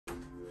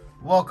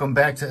Welcome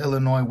back to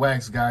Illinois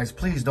Wax, guys.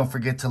 Please don't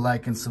forget to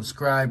like and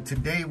subscribe.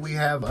 Today we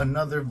have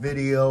another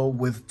video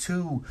with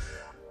two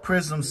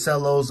Prizm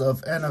cellos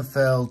of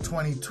NFL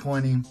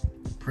 2020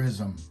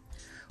 Prizm.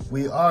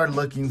 We are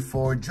looking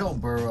for Joe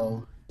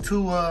Burrow,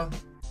 Tua,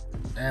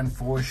 and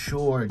for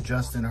sure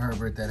Justin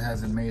Herbert, that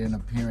hasn't made an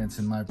appearance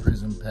in my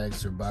Prizm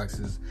packs or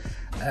boxes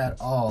at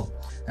all.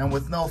 And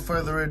with no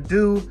further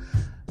ado,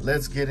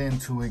 let's get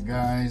into it,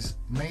 guys.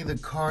 May the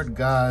card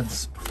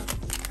gods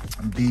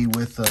be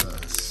with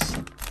us.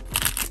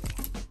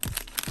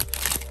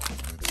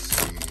 Let's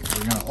see.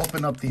 We're gonna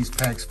open up these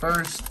packs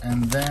first,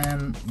 and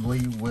then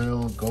we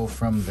will go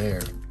from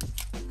there.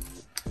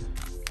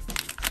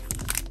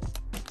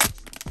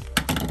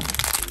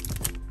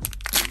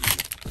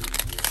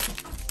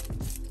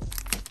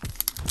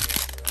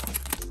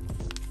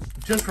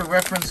 Just for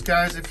reference,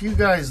 guys, if you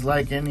guys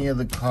like any of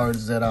the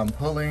cards that I'm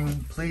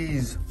pulling,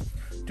 please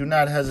do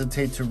not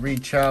hesitate to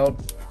reach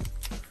out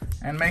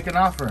and make an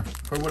offer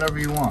for whatever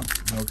you want,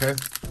 okay?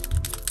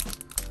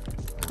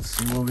 Let's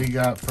see what we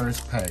got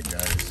first pack,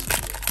 guys.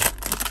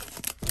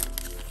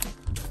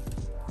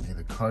 May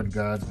the card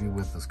gods be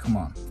with us. Come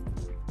on.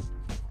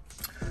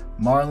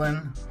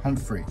 Marlon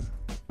Humphrey,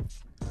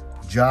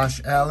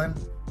 Josh Allen,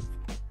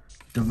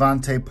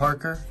 Devontae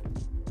Parker,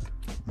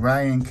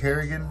 Ryan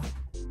Kerrigan,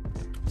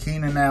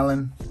 Keenan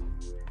Allen,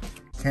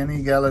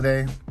 Kenny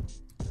Galladay,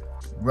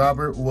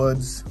 Robert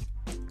Woods,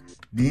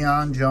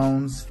 Deion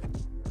Jones,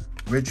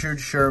 Richard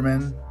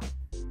Sherman,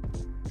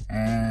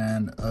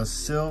 and a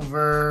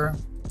silver,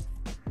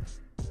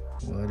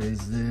 what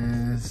is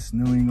this?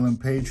 New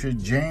England Patriot,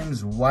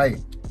 James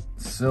White,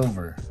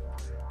 silver.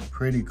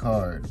 Pretty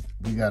card.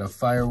 We got a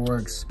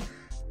Fireworks,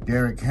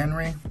 Derrick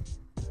Henry,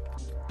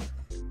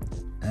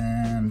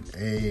 and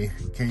a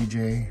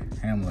KJ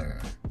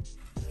Hamler,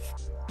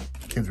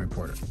 Kids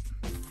Reporter.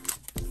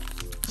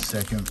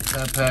 Second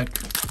pack.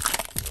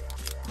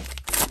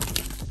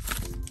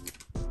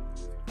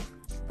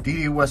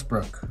 Dede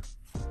Westbrook,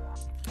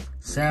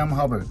 Sam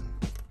Hubbard,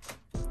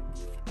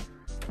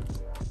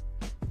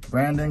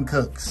 Brandon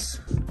Cooks,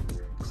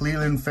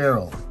 Cleveland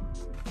Farrell,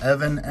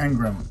 Evan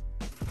Engram,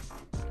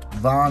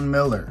 Von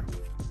Miller,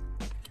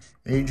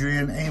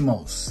 Adrian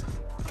Amos,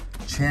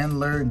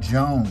 Chandler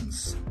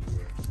Jones,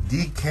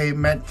 DK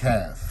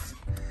Metcalf,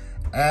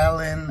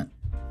 Alan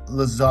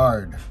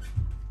Lazard,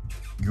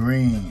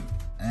 green,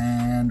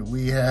 and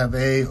we have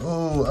a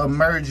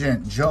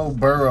emergent Joe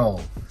Burrow.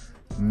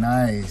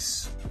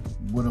 Nice.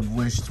 Would have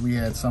wished we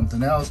had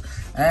something else.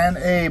 And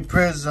a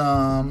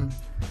Prizm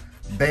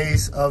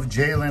base of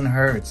Jalen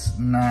Hurts.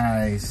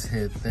 Nice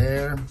hit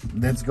there.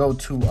 Let's go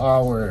to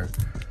our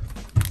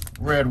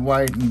red,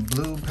 white, and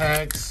blue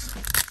packs.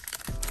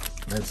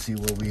 Let's see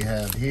what we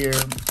have here.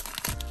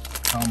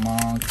 Come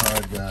on,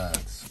 card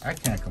gods. I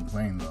can't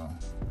complain though.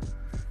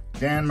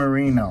 Dan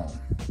Marino,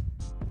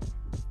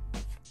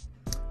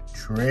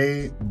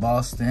 Trey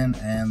Boston,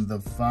 and the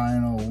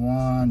final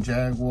one,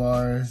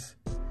 Jaguars,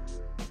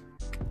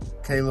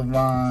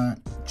 Kayvon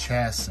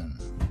Chasen.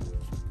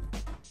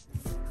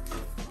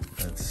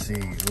 Let's see,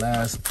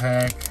 last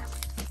pack.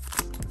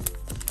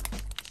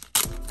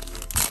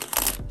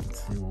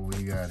 Let's see what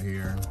we got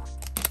here.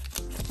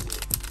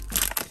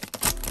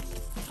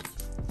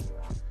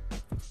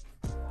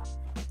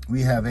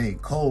 We have a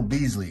Cole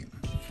Beasley,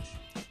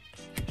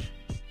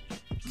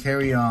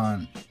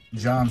 Kerryon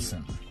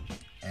Johnson,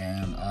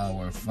 and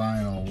our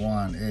final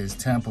one is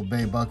Tampa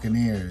Bay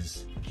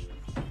Buccaneers,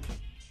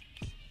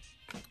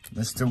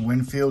 Mr.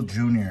 Winfield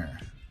Jr.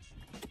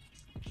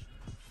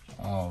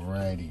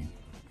 Alrighty.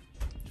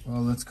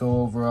 Well, let's go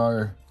over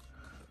our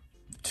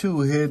two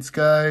hits,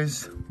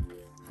 guys.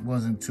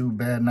 Wasn't too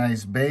bad.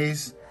 Nice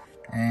base.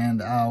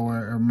 And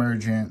our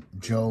emergent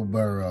Joe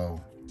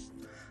Burrow.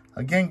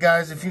 Again,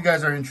 guys, if you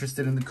guys are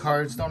interested in the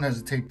cards, don't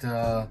hesitate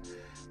to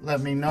let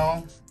me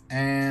know.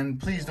 And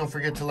please don't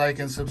forget to like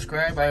and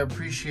subscribe. I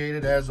appreciate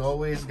it as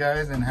always,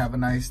 guys, and have a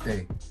nice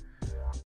day.